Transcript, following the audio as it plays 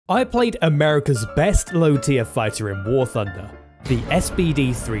I played America's best low-tier fighter in War Thunder, the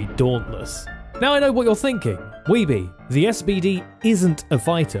SBD-3 Dauntless. Now I know what you're thinking. WeBe, the SBD isn't a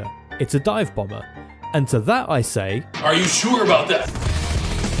fighter, it's a dive bomber. And to that I say... Are you sure about that?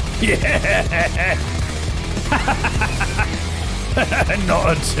 Yeah!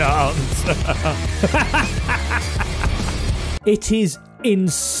 Not a chance. It is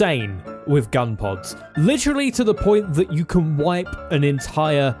insane with gun pods. Literally to the point that you can wipe an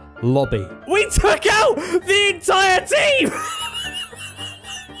entire lobby. We took out the entire team!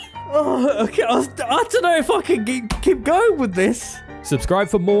 Oh, okay, I don't know if I can keep going with this. Subscribe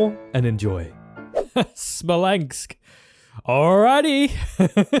for more and enjoy. Smolensk. Alrighty.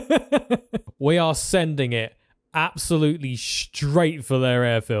 We are sending it absolutely straight for their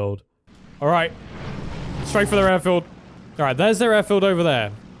airfield. Alright. Straight for their airfield. Alright, there's their airfield over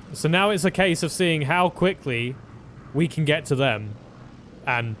there. So now it's a case of seeing how quickly we can get to them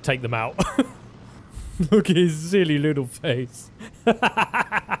and take them out. Look at his silly little face.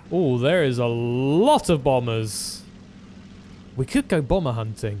 Oh, there is a lot of bombers. We could go bomber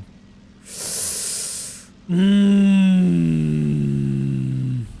hunting.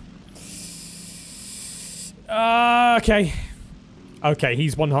 Okay. Okay,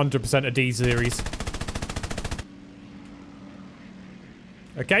 he's 100% a D series.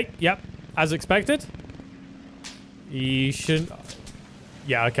 Okay, yep. As expected. He shouldn't...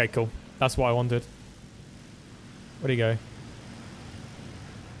 Yeah, okay, cool. That's what I wanted. Where'd he go?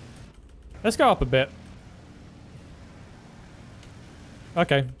 Let's go up a bit.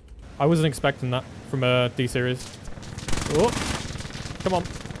 Okay. I wasn't expecting that from a D series. Oh, come on.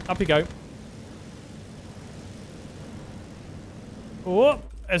 Up you go. Oh,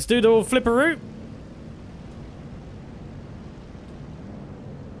 let's do the flipper route.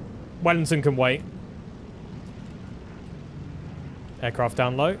 Wellington can wait. Aircraft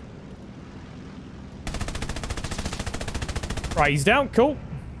down low. Right, he's down. Cool.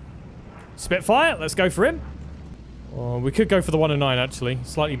 Spitfire, let's go for him. Oh, we could go for the 109 actually.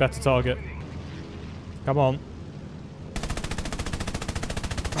 Slightly better target. Come on.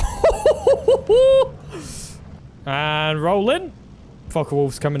 And roll in. Fokker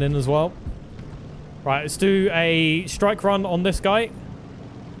Wolf's coming in as well. Right, let's do a strike run on this guy.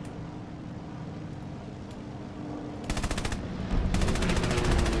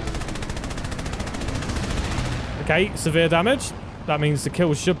 Okay, severe damage. That means the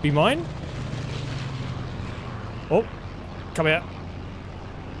kill should be mine. Oh, come here.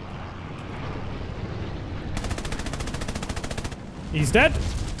 He's dead.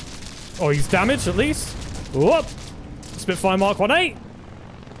 Oh, he's damaged at least. Whoop. Spitfire Mark 1A.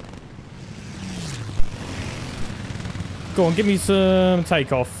 Go on, give me some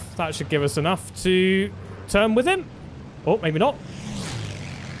takeoff. That should give us enough to turn with him. Oh, maybe not.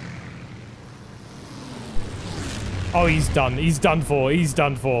 Oh, he's done. He's done for. He's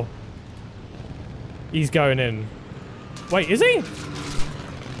done for. He's going in. Wait, is he?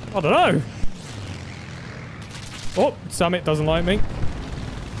 I don't know. Oh, Summit doesn't like me.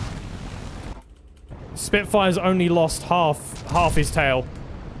 Spitfire's only lost half his tail.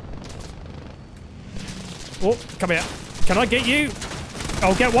 Oh, come here. Can I get you?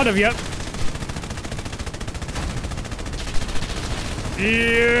 I'll get one of you.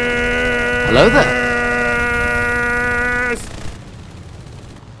 Yeah. Hello there.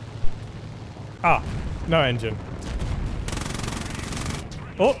 Ah, no engine.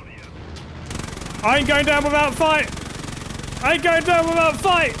 Oh. I ain't going down without fight. I ain't going down without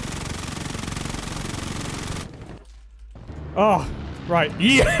fight. Oh, right.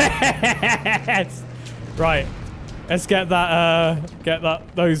 Yes. Right. Let's get that,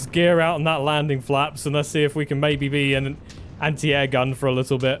 those gear out on that landing flaps, and let's see if we can maybe be an anti-air gun for a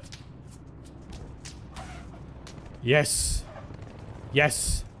little bit. Yes.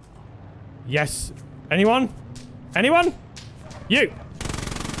 Yes. Yes. Anyone? Anyone? You.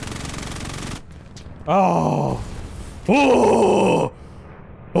 Oh. Oh.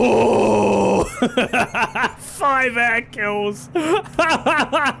 Oh. 5 air kills. Can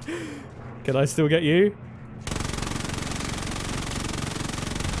I still get you?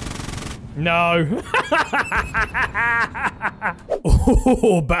 No.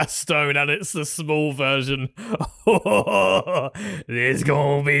 Oh, Bastogne, and it's the small version. Oh, this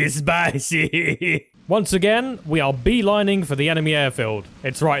gonna be spicy. Once again, we are beelining for the enemy airfield.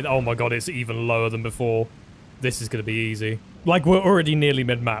 It's right. Oh my god, it's even lower than before. This is gonna be easy. Like, we're already nearly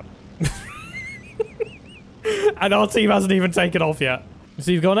mid-map. And our team hasn't even taken off yet.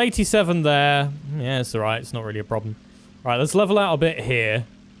 So you've got an 87 there. Yeah, it's alright. It's not really a problem. Right, let's level out a bit here.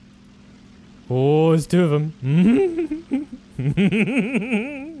 Oh, there's 2 of them.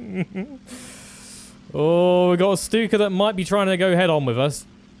 Oh, we got a Stuka that might be trying to go head on with us.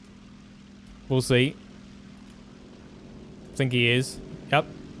 We'll see. I think he is. Yep.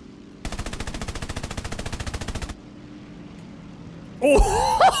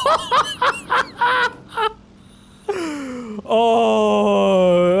 Oh!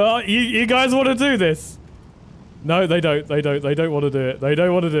 Oh, you guys want to do this? No, they don't. They don't. They don't want to do it. They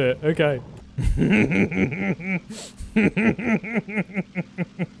don't want to do it. Okay.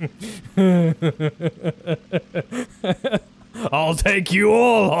 I'll take you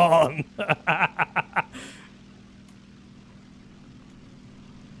all on.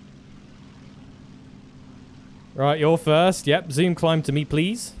 Right, you're first. Yep, zoom climb to me,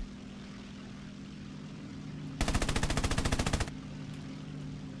 please.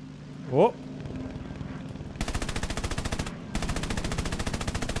 Whoop.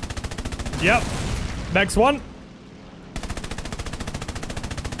 Yep. Next one.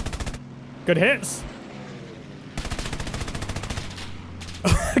 Good hits.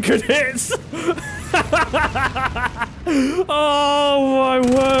 Good hits. Oh my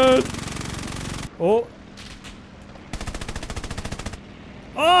word. Oh.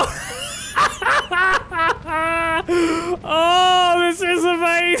 Oh. Oh, this is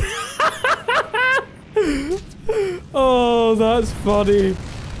amazing. Oh, that's funny.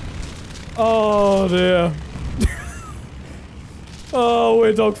 Oh dear. Oh,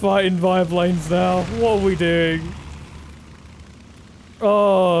 we're dogfighting via planes now. What are we doing?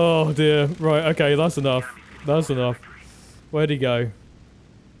 Oh dear. Right, okay, that's enough. That's enough. Where'd he go?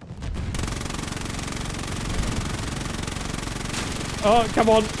 Oh, come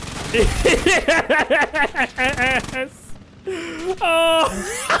on. Yes. Oh.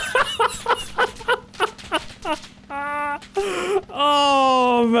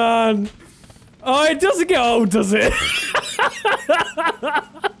 Oh man. Oh, it doesn't get old, does it?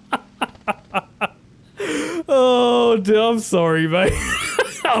 Oh, dude, I'm sorry, mate.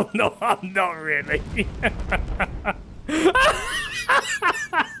 I'm not really.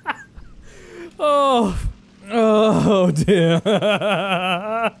 Oh dear.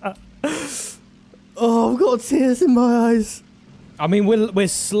 Oh, I've got tears in my eyes. I mean, we're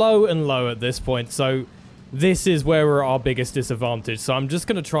slow and low at this point, so this is where we're at our biggest disadvantage. So I'm just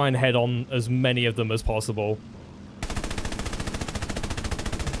going to try and head on as many of them as possible.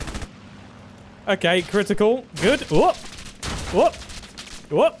 Okay, critical. Good. Whoop. Whoop.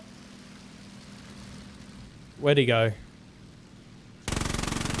 Whoop. Where'd he go?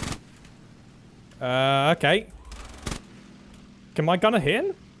 Okay. Can my gunner hit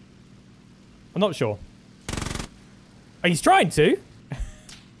him? I'm not sure. Oh, he's trying to.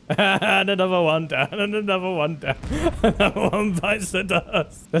 And another one down, and another one down. Another one bites the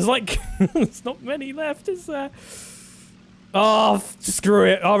dust. There's like, there's not many left, is there? Oh, screw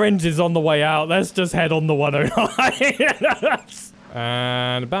it. Our engine's on the way out. Let's just head on the 109.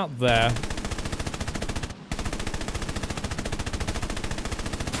 And about there.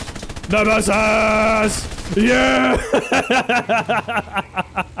 No mercies! Yeah!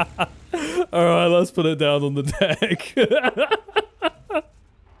 Alright, let's put it down on the deck.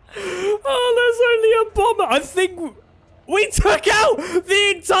 Oh, there's only a bomber. I think we took out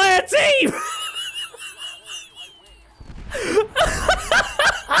the entire team!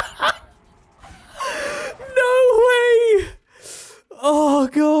 No way! Oh,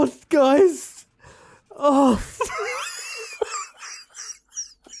 God, guys. Oh.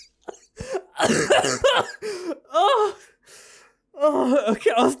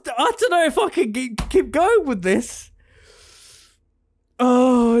 Okay. I don't know if I can keep going with this.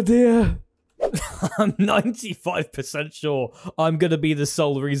 Oh dear. I'm 95% sure I'm gonna be the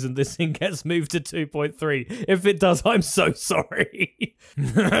sole reason this thing gets moved to 2.3. If it does, I'm so sorry.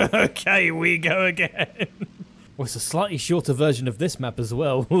 Okay, we go again. Well, it's a slightly shorter version of this map as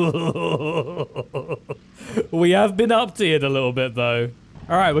well. We have been up-tiered a little bit though.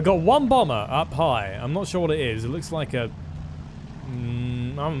 Alright, we've got one bomber up high. I'm not sure what it is. It looks like a...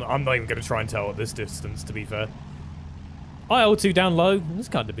 I'm not even going to try and tell at this distance, to be fair. IL-2 down low. That's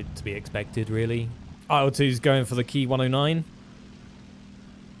kind of to be expected, really. IL-2's going for the key 109.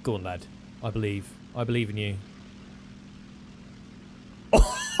 Go on, lad. I believe. I believe in you.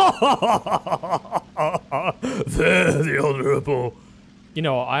 There, the honourable. You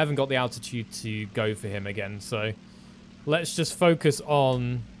know what? I haven't got the altitude to go for him again, so... Let's just focus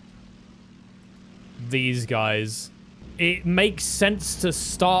on these guys. It makes sense to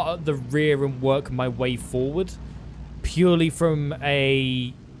start at the rear and work my way forward. Purely from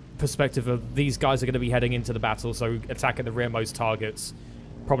a perspective of these guys are going to be heading into the battle, so attacking the rearmost targets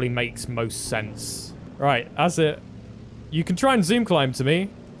probably makes most sense. Right, that's it. You can try and zoom climb to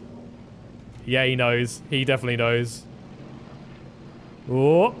me. Yeah, he knows. He definitely knows.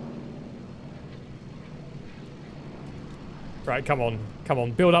 Oh. Right, come on. Come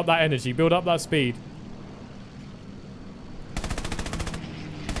on. Build up that energy. Build up that speed.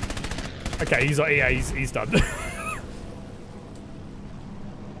 Okay, he's done.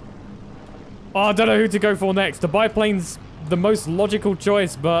 Oh, I don't know who to go for next. The biplane's the most logical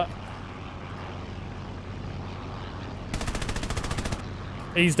choice, but...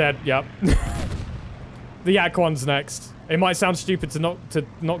 He's dead, yep. The Yak one's next. It might sound stupid to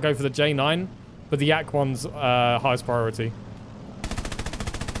not go for the J9, but the Yak one's highest priority.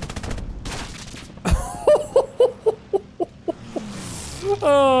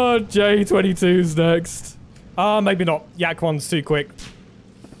 Oh, J22's next. Maybe not. Yak one's too quick.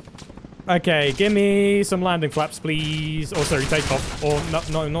 Okay, give me some landing flaps, please. Or sorry, takeoff. Or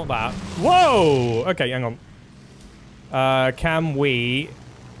no, not that. Whoa! Okay, hang on. Can we...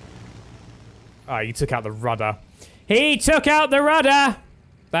 Oh, he took out the rudder. He took out the rudder!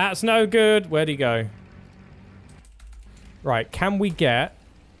 That's no good. Where'd he go? Right, can we get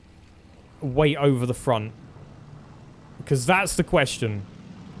weight over the front? Because that's the question.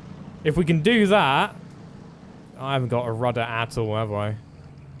 If we can do that... I haven't got a rudder at all, have I?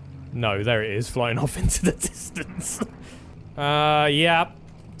 No, there it is, flying off into the distance. Yeah.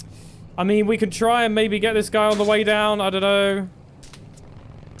 I mean, we could try and maybe get this guy on the way down. I don't know.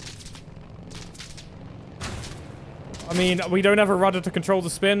 I mean, we don't have a rudder to control the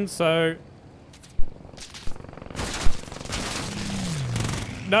spin, so...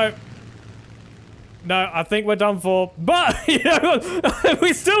 No. No, I think we're done for. But, you know,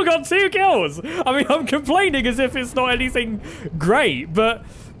 we still got 2 kills. I mean, I'm complaining as if it's not anything great, but...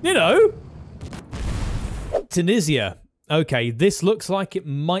 You know. Tunisia. Okay, this looks like it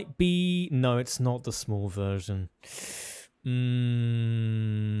might be... No, it's not the small version.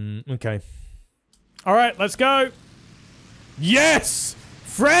 Okay. All right, let's go. Yes!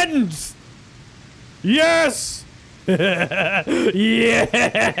 Friends! Yes! Yes!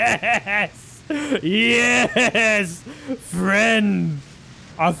 Yes! Friend!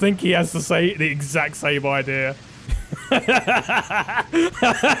 I think he has the exact same idea.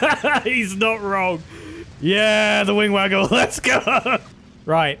 He's not wrong. Yeah, the wing waggle. Let's go.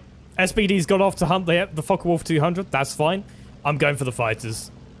 Right. SBD's gone off to hunt the Focke-Wulf 200. That's fine. I'm going for the fighters.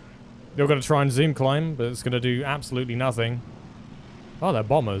 You're going to try and zoom climb, but it's going to do absolutely nothing. Oh, they're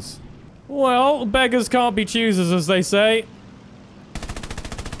bombers. Well, beggars can't be choosers, as they say.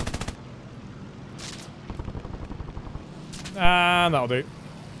 And that'll do.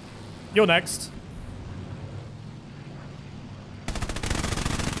 You're next.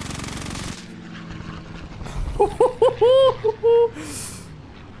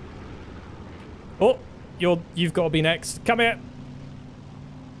 Oh, you've got to be next. Come here.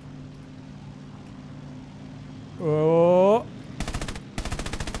 Oh.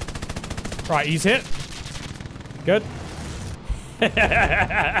 Right, he's hit. Good.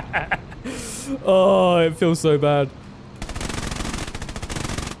 Oh, it feels so bad.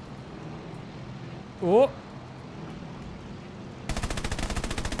 Oh.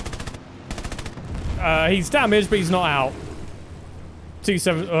 He's damaged, but he's not out.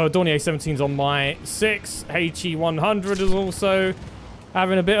 Dornier 17's on my 6. HE 100 is also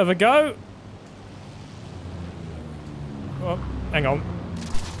having a bit of a go. Oh, hang on.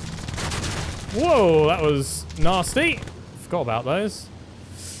 Whoa, that was nasty. Forgot about those.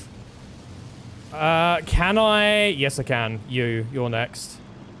 Can I? Yes, I can. You're next.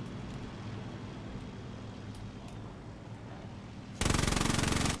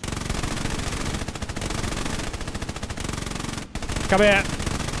 Come here.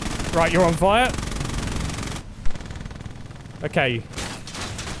 Right, you're on fire. Okay.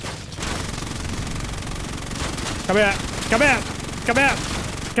 Come here. Come here. Come here.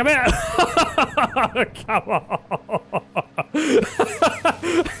 Come here. Come on.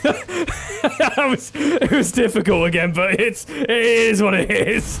 It was difficult again, but it is what it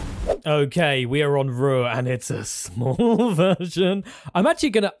is. Okay, we are on Ruhr, and it's a small version. I'm actually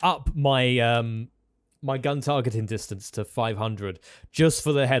going to up my my gun targeting distance to 500 just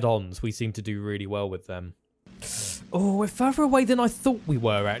for the head-ons. We seem to do really well with them. Oh, we're further away than I thought we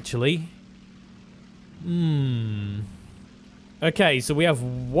were, actually. Okay, so we have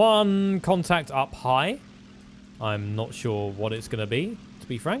one contact up high. I'm not sure what it's going to be, to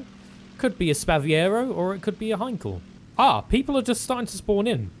be frank. Could be a Spaviero, or it could be a Heinkel. Ah, people are just starting to spawn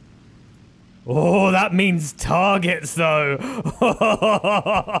in. Oh, that means targets, though.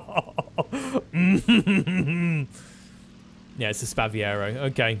 Yeah, it's a Spaviero.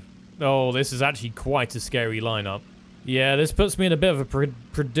 Okay. Oh, this is actually quite a scary lineup. Yeah, this puts me in a bit of a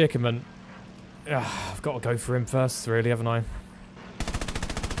predicament. I've got to go for him first, really, haven't I?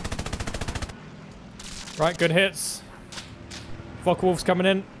 Right, good hits. Focke-Wulf's coming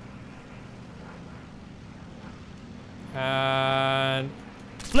in. And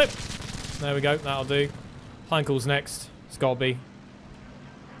flip. There we go. That'll do. Heinkel's next. It's got to be.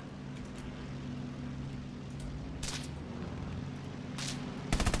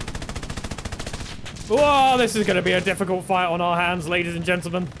 Whoa, this is going to be a difficult fight on our hands, ladies and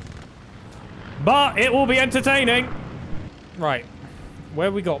gentlemen. But it will be entertaining. Right.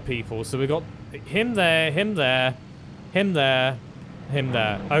 Where we got people? So we got him there, him there, him there, him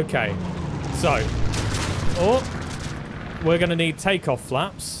there. Okay. So. Oh. We're going to need takeoff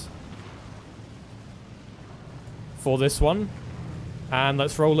flaps. For this one. And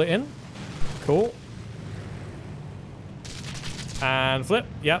let's roll it in. Cool. And flip.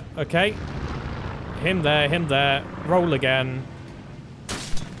 Yep. Okay. Him there, roll again.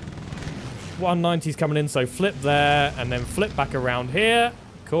 190's coming in, so flip there, and then flip back around here.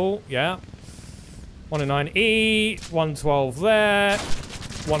 Cool, yeah. 109E, 112 there.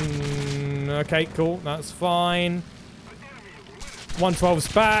 Okay, cool, that's fine.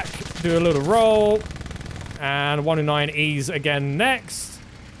 112's back, do a little roll. And 109E's again next.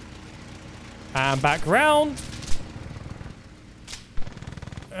 And back round.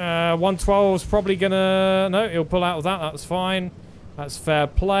 112's probably gonna... No, he'll pull out of that. That's fine. That's fair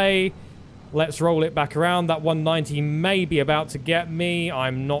play. Let's roll it back around. That 190 may be about to get me.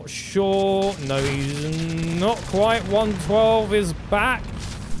 I'm not sure. No, he's not quite. 112 is back.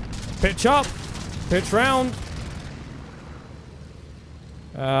 Pitch up. Pitch round.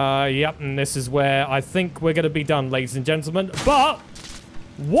 Yep, and this is where I think we're gonna be done, ladies and gentlemen. But,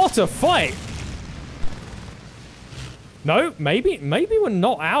 what a fight! No, maybe we're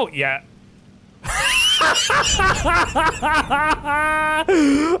not out yet.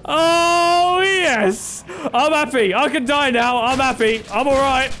 Oh, yes. I'm happy. I can die now. I'm happy. I'm all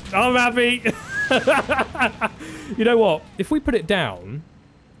right. I'm happy. You know what? If we put it down,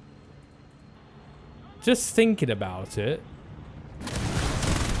 just thinking about it.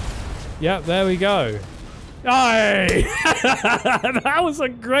 Yep, there we go. Aye! That was a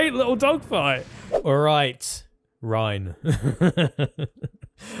great little dogfight. All right. Rhine.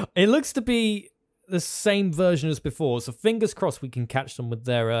 It looks to be the same version as before, so fingers crossed we can catch them with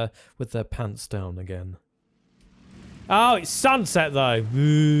their pants down again. Oh, it's sunset though.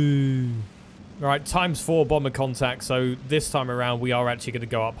 Woo. Right, ×4 bomber contact, so this time around we are actually going to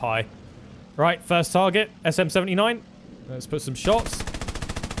go up high. Right, first target, SM-79. Let's put some shots.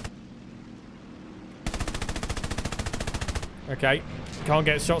 Okay, can't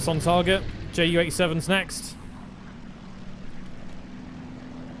get shots on target. JU-87's next.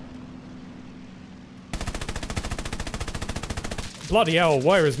 Bloody hell,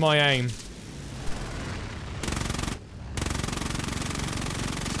 where is my aim?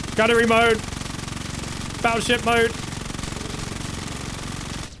 Gunnery mode. Battleship mode.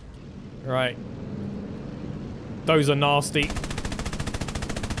 Right. Those are nasty.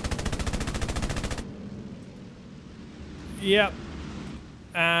 Yep.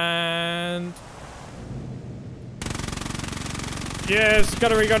 And... yes,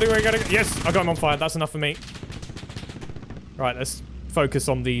 gunnery. Yes, I got him on fire. That's enough for me. Right, let's focus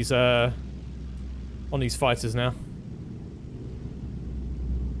on these fighters now.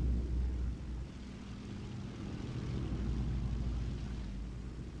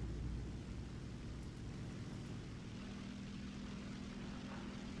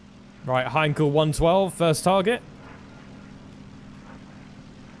 Right, Heinkel 112, first target.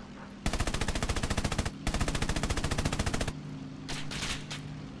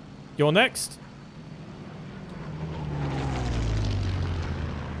 You're next.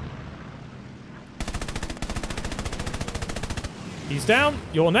 He's down.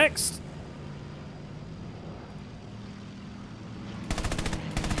 You're next.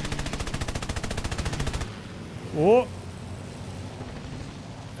 Whoa.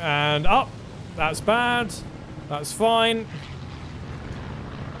 And up. That's bad. That's fine.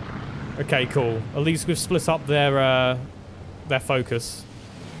 Okay, cool. At least we've split up their focus.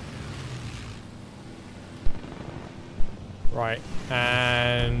 Right.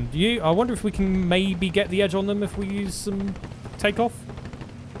 And you. I wonder if we can maybe get the edge on them if we use some takeoff.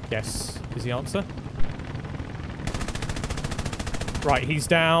 Yes, is the answer. Right, he's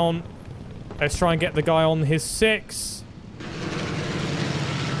down. Let's try and get the guy on his 6.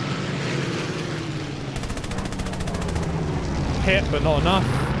 Hit, but not enough.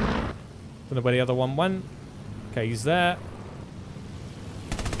 Don't know where the other one went. Okay, he's there.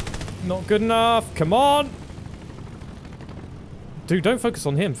 Not good enough. Come on. Dude, don't focus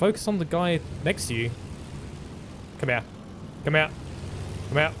on him. Focus on the guy next to you. Come here. Come here.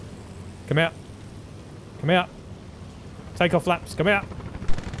 Come here. Come here. Come here. Take off flaps. Come here.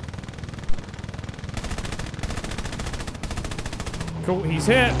 Cool, he's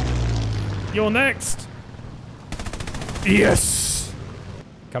here. You're next. Yes.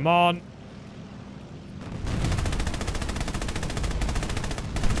 Come on.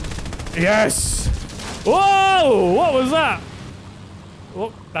 Yes. Whoa! What was that?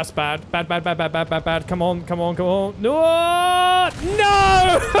 Oh, that's bad. Bad, bad, bad, bad, bad, bad, bad. Come on, come on, come on. No!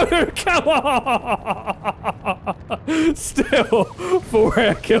 No! Come on! Still, 4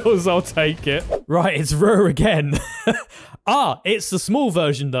 air kills, I'll take it. Right, it's Ruhr again. Ah, it's the small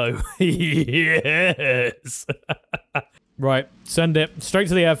version, though. Yes! Right, send it straight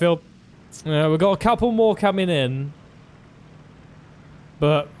to the airfield. We've got a couple more coming in.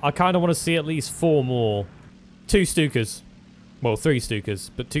 But I kind of want to see at least 4 more. 2 Stukas. Well, 3 Stukas,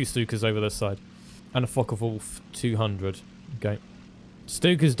 but 2 Stukas over this side. And a Focke-Wulf 200. Okay.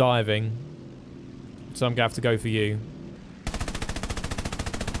 Stuka's diving. So I'm going to have to go for you.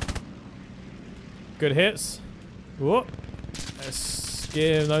 Good hits. Whoop. Let's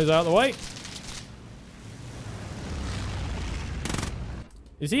get those out of the way.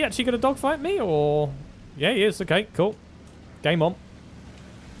 Is he actually going to dogfight me, or...? Yeah, he is. Okay, cool. Game on.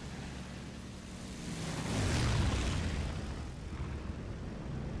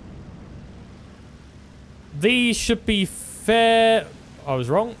 These should be fair... I was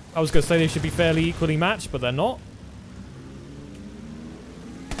wrong. I was going to say they should be fairly equally matched, but they're not.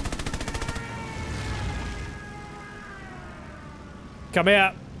 Come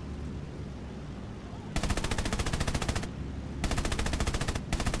here.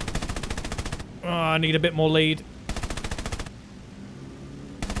 Oh, I need a bit more lead.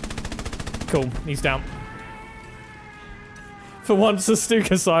 Cool, he's down. For once, a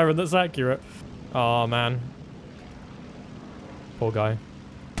Stuka siren that's accurate. Oh, man. Poor guy.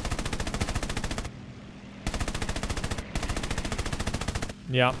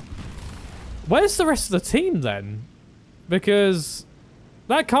 Yeah. Where's the rest of the team, then? Because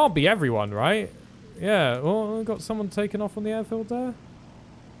that can't be everyone, right? Yeah, well, we got someone taken off on the airfield there.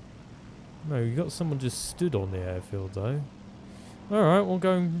 No, you got someone just stood on the airfield, though. Alright,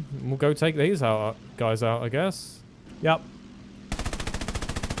 we'll go take these guys out, I guess. Yep.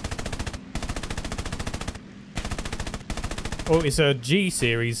 Oh, it's a G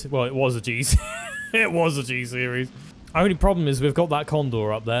series. Well, it was a G series. It was a G series. Only problem is we've got that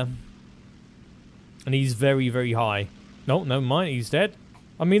Condor up there. And he's very, very high. No, no, mine, he's dead.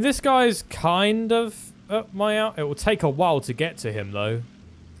 I mean, this guy's kind of up my out. It will take a while to get to him, though.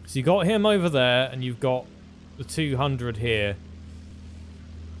 So you got him over there, and you've got the 200 here.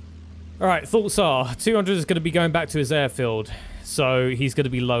 Alright, thoughts are, 200 is going to be going back to his airfield. So he's going to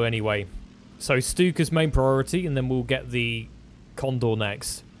be low anyway. So Stuka's main priority, and then we'll get the Condor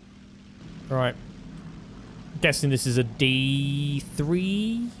next. Alright. Guessing this is a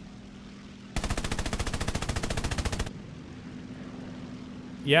D3?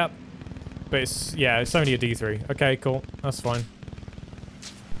 Yep. But it's, yeah, it's only a D3. Okay, cool. That's fine.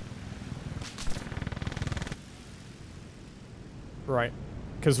 Right.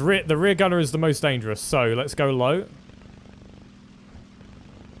 Because the rear gunner is the most dangerous, so let's go low.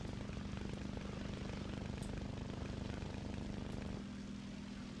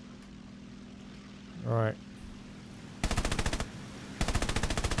 Alright.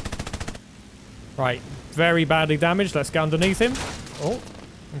 Right. Very badly damaged. Let's get underneath him. Oh,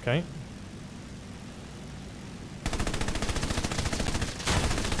 okay.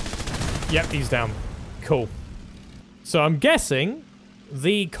 Yep, he's down. Cool. So I'm guessing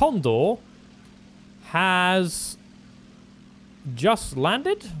the Condor has just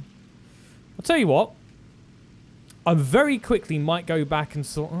landed. I'll tell you what. I very quickly might go back and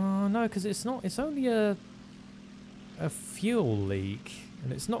sort... Oh, no, because it's not... It's only a fuel leak.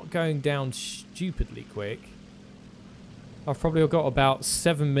 And it's not going down stupidly quick. I've probably got about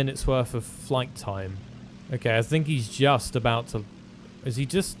 7 minutes worth of flight time. Okay, I think he's just about to... Is he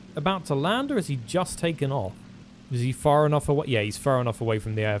just about to land, or is he just taken off? Is he far enough away? Yeah, he's far enough away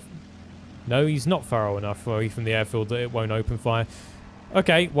from the air... No, he's not far enough away from the airfield that it won't open fire.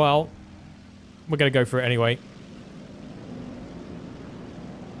 Okay, well... We're going to go for it anyway.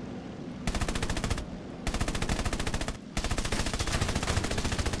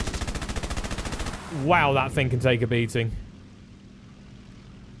 Wow, that thing can take a beating.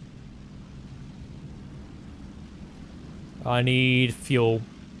 I need fuel.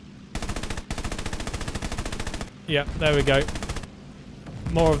 Yep, there we go.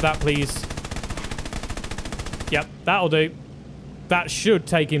 More of that, please. Yep, that'll do. That should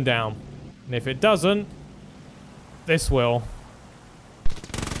take him down. And if it doesn't, this will.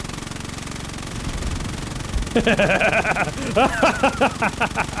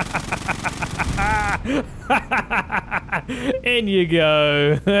 In you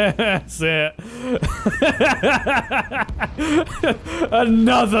go. That's it.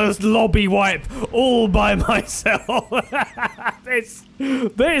 Another lobby wipe all by myself.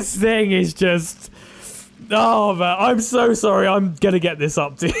 This thing is just... Oh man, I'm so sorry. I'm gonna get this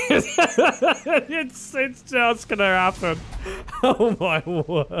up to you. It's just gonna happen. Oh my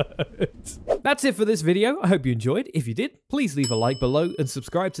word. That's it for this video. I hope you enjoyed. If you did, please leave a like below and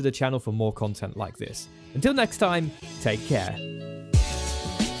subscribe to the channel for more content like this. Until next time, take care.